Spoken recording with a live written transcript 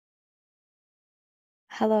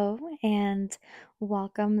Hello and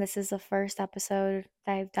welcome. This is the first episode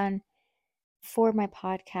that I've done for my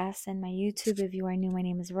podcast and my YouTube. If you are new, my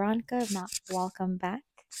name is Veronica. If not, welcome back.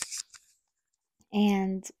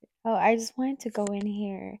 And I just wanted to go in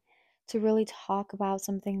here to really talk about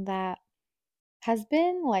something that has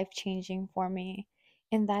been life changing for me,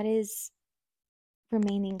 and that is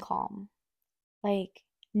remaining calm. Like,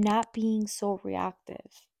 not being so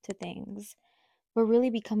reactive to things, but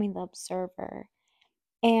really becoming the observer.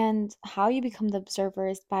 And how you become the observer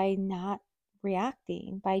is by not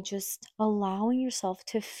reacting, by just allowing yourself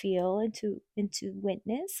to feel and to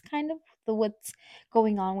witness kind of the what's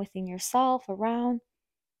going on within yourself, around,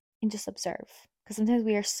 and just observe. Because sometimes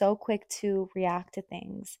we are so quick to react to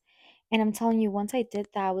things. And I'm telling you, once I did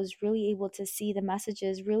that, I was really able to see the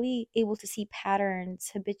messages, really able to see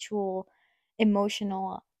patterns, habitual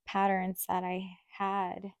emotional patterns that I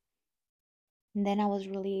had. And then I was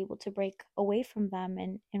really able to break away from them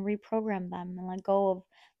and reprogram them and let go of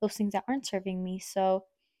those things that aren't serving me. So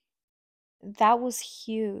that was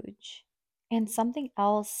huge. And something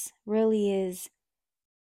else really is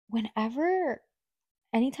whenever,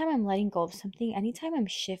 anytime I'm letting go of something, anytime I'm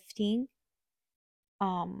shifting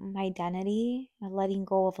my identity, letting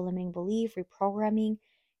go of a limiting belief, reprogramming,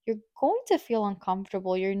 you're going to feel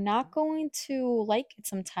uncomfortable. You're not going to like it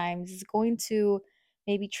sometimes. It's going to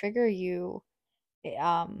maybe trigger you.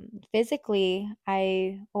 Physically,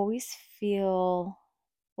 I always feel,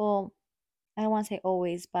 well, I don't want to say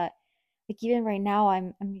always, but like even right now,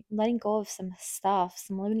 I'm letting go of some stuff,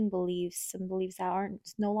 some limiting beliefs, some beliefs that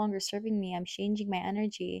aren't no longer serving me. I'm changing my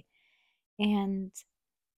energy, and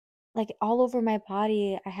like all over my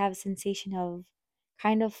body, I have a sensation of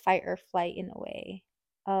kind of fight or flight in a way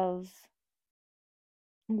of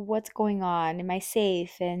what's going on. Am I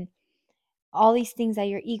safe? And all these things that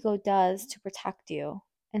your ego does to protect you.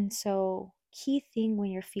 And so, key thing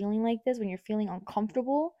when you're feeling like this, when you're feeling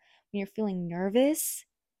uncomfortable, when you're feeling nervous,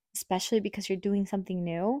 especially because you're doing something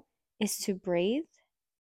new, is to breathe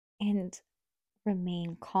and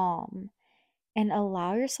remain calm and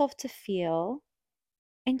allow yourself to feel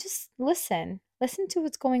and just listen. Listen to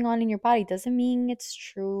what's going on in your body. Doesn't mean it's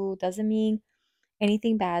true, doesn't mean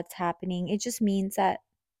anything bad's happening. It just means that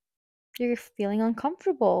you're feeling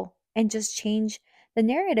uncomfortable and just change the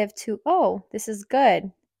narrative to, oh, this is good.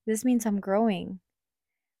 This means I'm growing.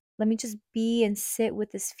 Let me just be and sit with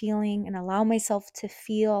this feeling and allow myself to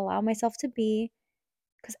feel, allow myself to be,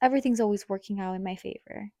 because everything's always working out in my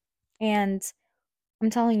favor. And I'm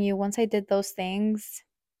telling you, once I did those things,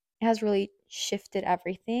 it has really shifted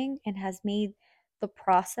everything and has made the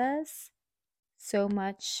process so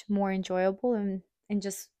much more enjoyable and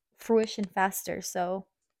just fruition faster. So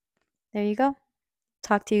there you go.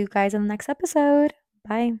 Talk to you guys in the next episode.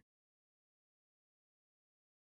 Bye.